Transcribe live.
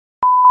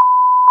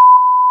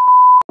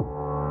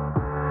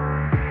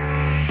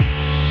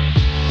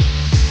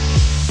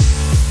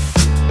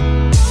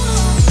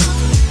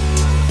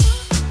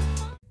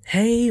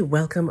Hey,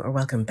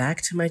 welcome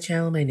back to my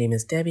channel. My name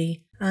is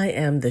Debbie. I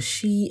am the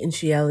She in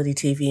Sheality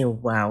TV,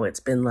 and wow, it's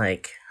been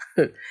like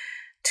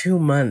 2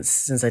 months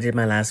since I did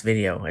my last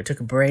video. I took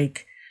a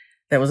break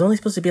that was only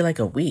supposed to be like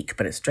a week,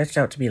 but it stretched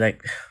out to be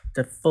like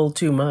the full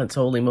 2 months.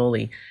 Holy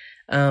moly.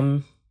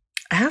 I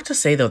have to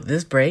say though,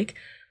 this break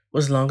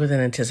was longer than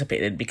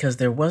anticipated because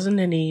there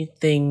wasn't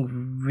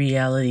anything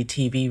reality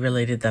TV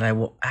related that I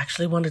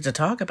actually wanted to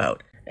talk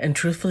about. And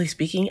truthfully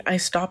speaking, I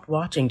stopped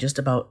watching just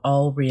about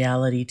all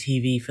reality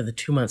TV for the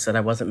 2 months that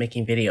I wasn't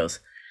making videos.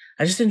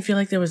 I just didn't feel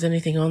like there was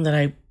anything on that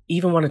I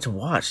even wanted to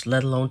watch,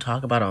 let alone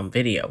talk about on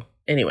video.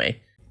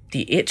 Anyway,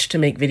 the itch to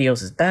make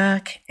videos is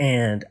back,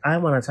 and I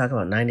want to talk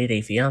about 90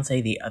 Day Fiance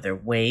The Other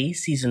Way,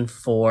 Season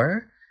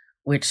 4,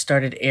 which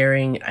started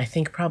airing, I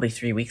think, probably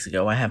 3 weeks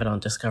ago. I have it on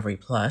Discovery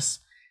Plus.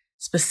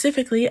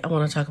 Specifically, I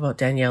want to talk about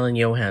Daniele and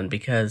Yohan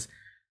because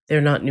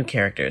they're not new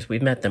characters.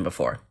 We've met them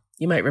before.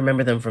 You might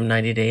remember them from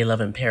 90 Day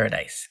Love in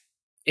Paradise.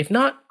 If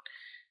not,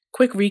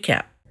 quick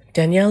recap.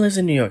 Daniele lives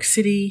in New York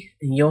City,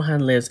 and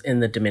Yohan lives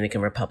in the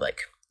Dominican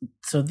Republic.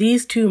 So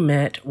these two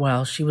met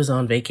while she was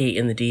on vacay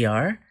in the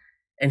DR,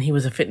 and he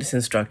was a fitness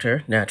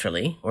instructor,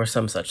 naturally, or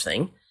some such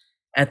thing,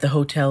 at the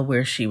hotel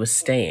where she was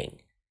staying.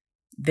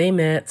 They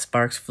met,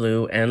 sparks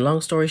flew, and long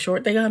story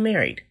short, they got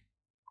married.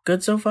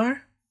 Good so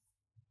far?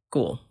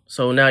 Cool.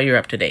 So now you're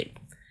up to date.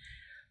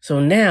 So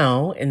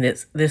now, in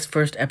this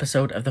first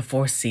episode of the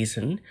 4th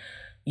season,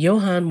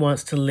 Yohan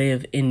wants to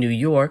live in New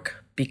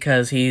York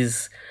because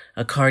he's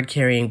a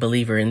card-carrying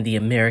believer in the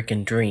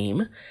American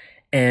dream,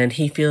 and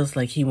he feels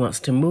like he wants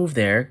to move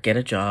there, get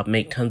a job,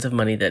 make tons of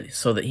money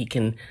so that he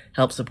can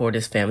help support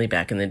his family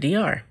back in the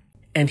DR.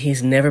 And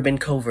he's never been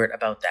covert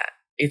about that.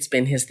 It's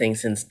been his thing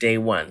since day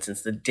one,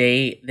 since the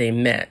day they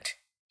met.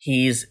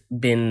 He's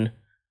been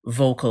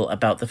vocal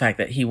about the fact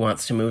that he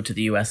wants to move to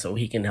the US so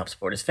he can help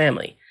support his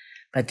family.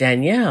 But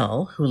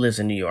Daniele, who lives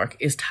in New York,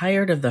 is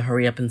tired of the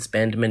hurry up and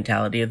spend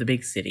mentality of the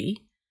big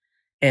city.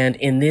 And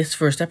in this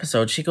first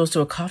episode, she goes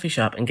to a coffee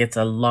shop and gets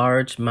a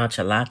large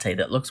matcha latte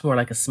that looks more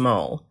like a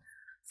small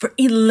for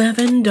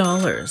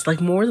 $11.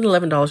 Like more than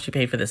 $11 she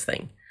paid for this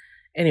thing.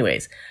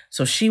 Anyways,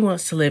 so she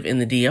wants to live in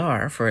the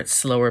DR for its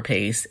slower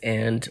pace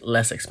and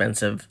less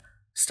expensive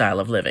style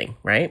of living,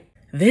 right?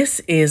 This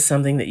is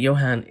something that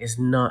Yohan is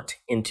not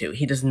into.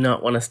 He does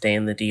not want to stay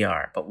in the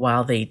DR. But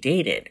while they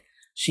dated,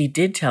 she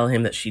did tell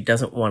him that she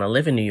doesn't want to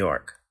live in New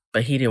York,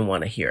 but he didn't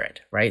want to hear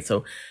it, right?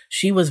 So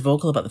she was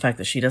vocal about the fact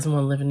that she doesn't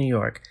want to live in New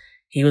York.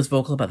 He was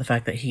vocal about the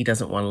fact that he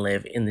doesn't want to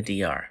live in the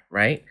DR,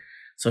 right?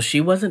 So she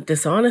wasn't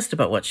dishonest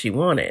about what she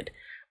wanted,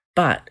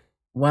 but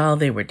while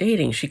they were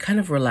dating, she kind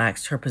of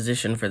relaxed her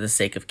position for the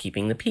sake of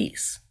keeping the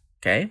peace,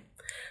 okay?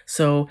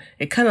 So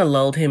it kind of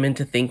lulled him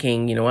into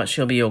thinking, you know what,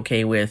 she'll be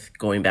okay with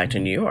going back to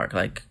New York,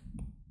 like,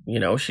 you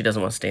know, she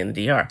doesn't want to stay in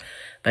the DR.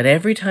 But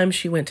every time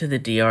she went to the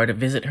DR to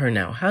visit her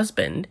now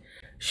husband,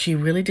 she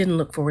really didn't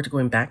look forward to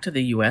going back to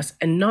the US,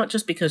 and not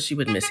just because she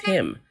would miss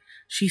him.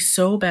 She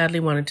so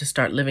badly wanted to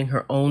start living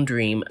her own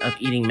dream of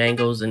eating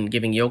mangoes and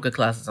giving yoga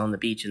classes on the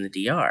beach in the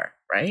DR,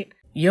 right?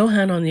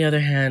 Yohan, on the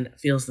other hand,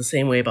 feels the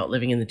same way about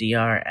living in the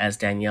DR as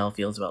Daniele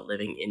feels about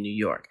living in New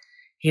York.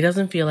 He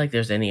doesn't feel like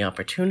there's any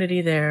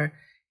opportunity there.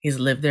 He's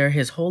lived there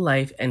his whole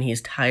life, and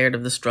he's tired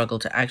of the struggle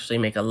to actually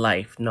make a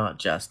life, not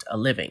just a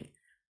living.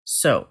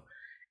 So,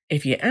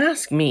 if you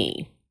ask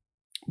me,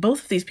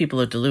 both of these people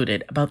are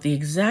deluded about the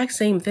exact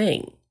same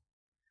thing.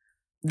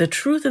 The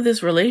truth of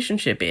this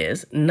relationship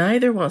is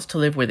neither wants to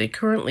live where they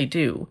currently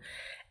do,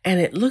 and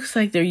it looks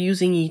like they're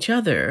using each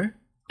other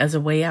as a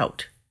way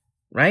out,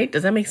 right?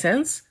 Does that make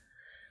sense?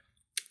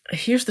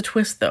 Here's the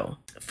twist, though.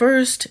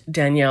 First,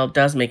 Daniele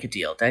does make a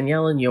deal.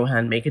 Daniele and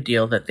Yohan make a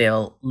deal that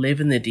they'll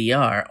live in the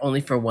DR only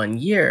for 1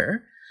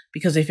 year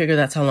because they figure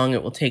that's how long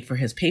it will take for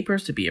his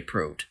papers to be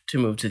approved to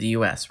move to the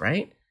US,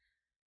 right?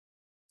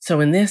 So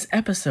in this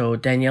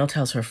episode, Daniele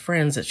tells her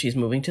friends that she's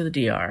moving to the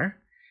DR,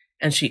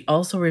 and she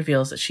also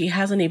reveals that she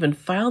hasn't even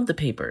filed the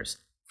papers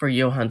for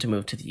Yohan to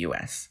move to the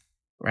US,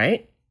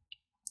 right?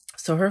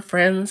 So her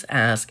friends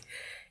ask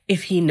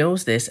if he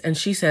knows this, and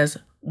she says,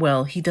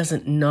 well, he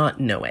doesn't not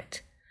know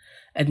it,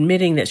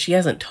 admitting that she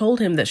hasn't told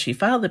him that she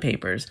filed the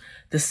papers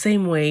the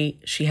same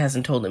way she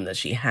hasn't told him that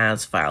she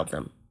has filed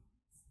them.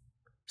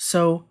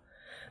 So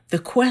the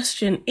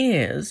question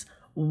is,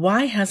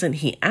 why hasn't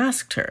he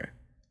asked her?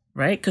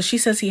 Right? Because she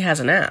says he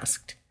hasn't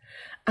asked.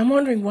 I'm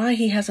wondering why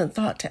he hasn't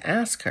thought to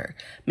ask her.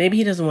 Maybe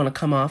he doesn't want to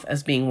come off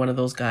as being one of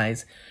those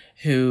guys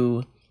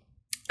who,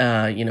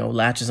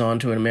 latches on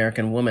to an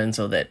American woman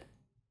so that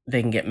they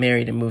can get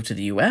married and move to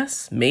the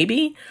US,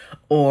 maybe?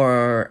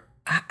 Or,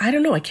 I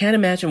don't know. I can't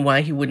imagine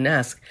why he wouldn't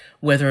ask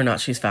whether or not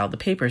she's filed the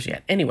papers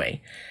yet.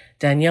 Anyway,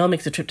 Daniele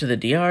makes a trip to the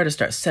DR to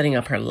start setting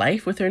up her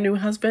life with her new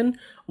husband,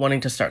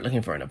 wanting to start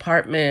looking for an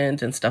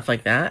apartment and stuff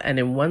like that. And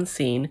in one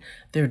scene,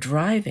 they're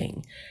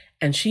driving,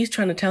 And she's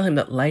trying to tell him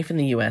that life in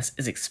the US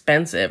is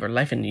expensive, or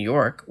life in New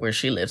York, where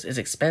she lives, is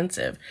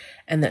expensive,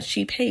 and that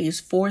she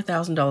pays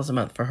 $4,000 a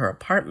month for her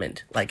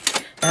apartment. Like,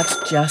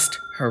 that's just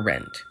her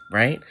rent,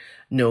 right?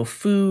 No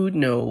food,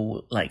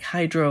 no like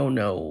hydro,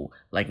 no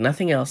like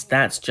nothing else.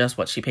 That's just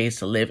what she pays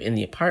to live in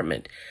the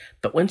apartment.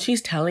 But when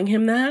she's telling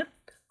him that,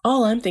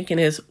 all I'm thinking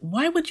is,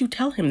 why would you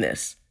tell him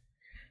this?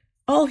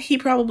 All he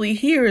probably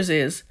hears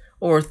is,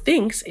 or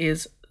thinks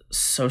is,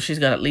 so she's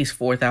got at least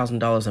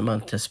 $4,000 a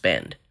month to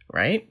spend,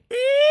 right?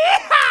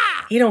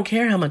 He don't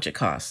care how much it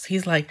costs.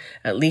 He's like,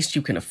 at least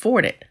you can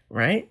afford it,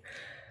 right?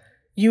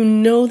 You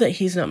know that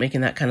he's not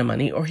making that kind of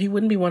money, or he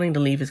wouldn't be wanting to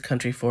leave his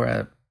country for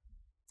a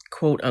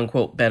quote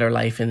unquote better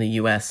life in the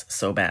US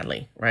so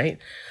badly, right?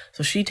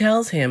 So she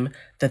tells him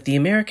that the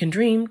American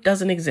dream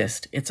doesn't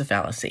exist. It's a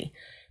fallacy.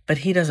 But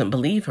he doesn't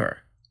believe her,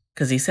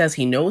 because he says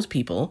he knows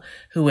people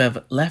who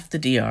have left the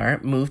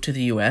DR, moved to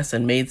the US,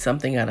 and made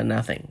something out of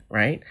nothing,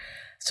 right?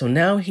 So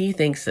now he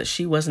thinks that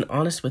she wasn't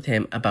honest with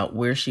him about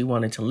where she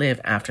wanted to live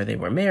after they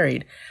were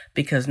married,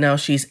 because now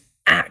she's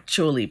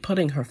actually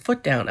putting her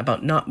foot down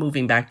about not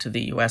moving back to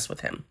the US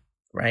with him,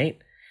 right?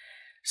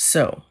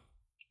 So,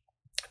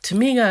 to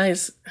me,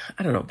 guys,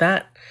 I don't know,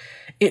 that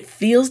it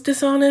feels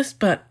dishonest,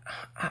 but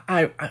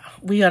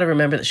we got to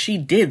remember that she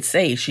did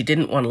say she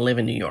didn't want to live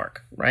in New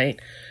York, right?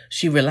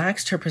 She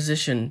relaxed her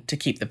position to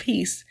keep the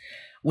peace,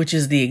 which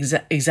is the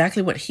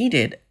exactly what he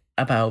did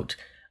about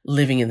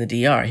living in the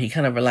DR. He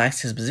kind of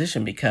relaxed his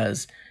position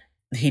because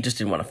he just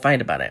didn't want to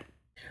fight about it.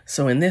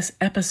 So in this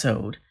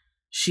episode,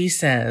 she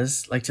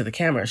says, like to the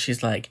camera,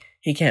 she's like,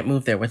 he can't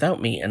move there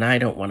without me, and I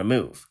don't want to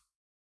move.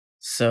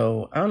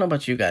 So I don't know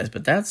about you guys,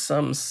 but that's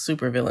some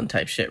supervillain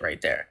type shit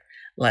right there.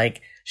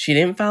 Like, she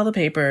didn't file the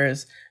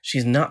papers.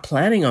 She's not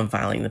planning on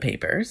filing the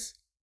papers,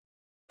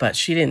 but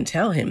she didn't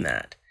tell him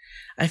that.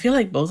 I feel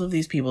like both of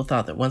these people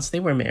thought that once they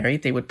were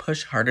married, they would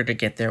push harder to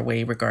get their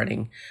way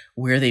regarding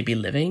where they'd be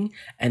living.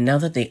 And now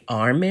that they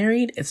are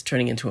married, it's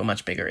turning into a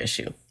much bigger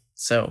issue.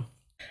 So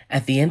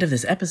at the end of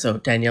this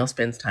episode, Danielle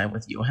spends time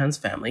with Yohan's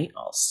family,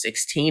 all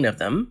 16 of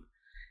them,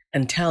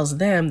 and tells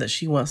them that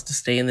she wants to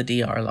stay in the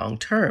DR long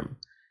term.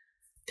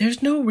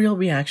 There's no real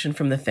reaction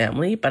from the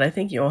family, but I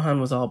think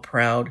Yohan was all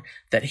proud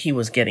that he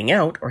was getting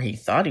out, or he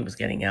thought he was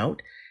getting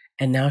out,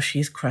 and now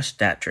she's crushed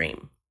that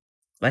dream.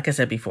 Like I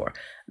said before,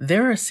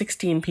 there are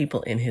 16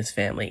 people in his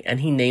family,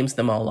 and he names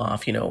them all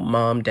off, you know,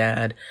 mom,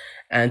 dad,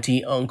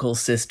 auntie, uncle,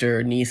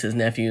 sister, nieces,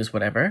 nephews,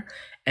 whatever,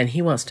 and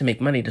he wants to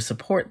make money to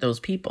support those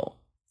people.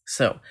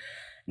 So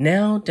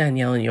now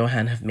Danielle and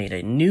Yohan have made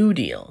a new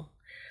deal.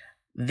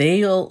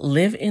 They'll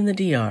live in the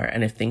DR,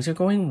 and if things are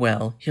going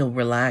well, he'll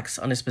relax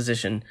on his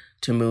position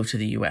to move to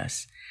the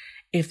US.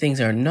 If things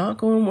are not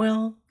going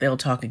well, they'll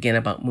talk again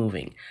about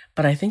moving.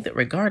 But I think that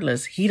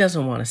regardless, he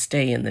doesn't want to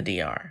stay in the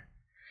DR.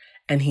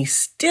 And he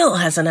still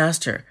hasn't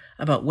asked her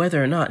about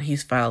whether or not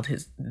he's filed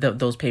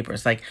those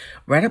papers. Like,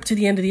 right up to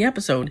the end of the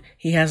episode,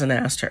 he hasn't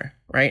asked her,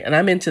 right? And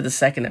I'm into the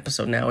second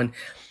episode now, and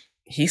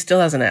he still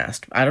hasn't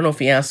asked. I don't know if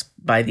he asked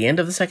by the end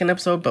of the second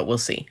episode, but we'll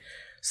see.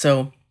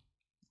 So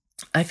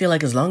I feel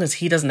like as long as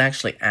he doesn't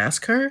actually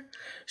ask her,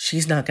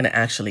 she's not going to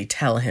actually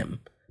tell him,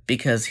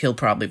 because he'll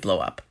probably blow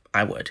up.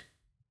 I would.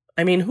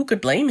 I mean, who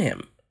could blame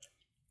him?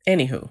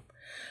 Anywho,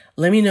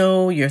 let me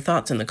know your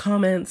thoughts in the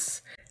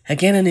comments.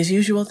 Again, and as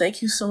usual,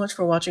 thank you so much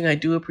for watching. I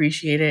do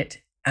appreciate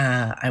it.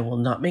 I will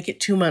not make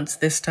it 2 months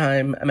this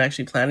time. I'm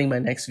actually planning my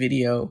next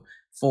video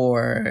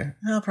for,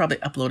 I'll probably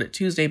upload it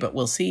Tuesday, but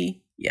we'll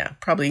see. Yeah,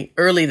 probably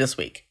early this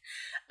week.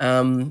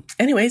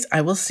 Anyways,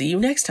 I will see you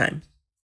next time.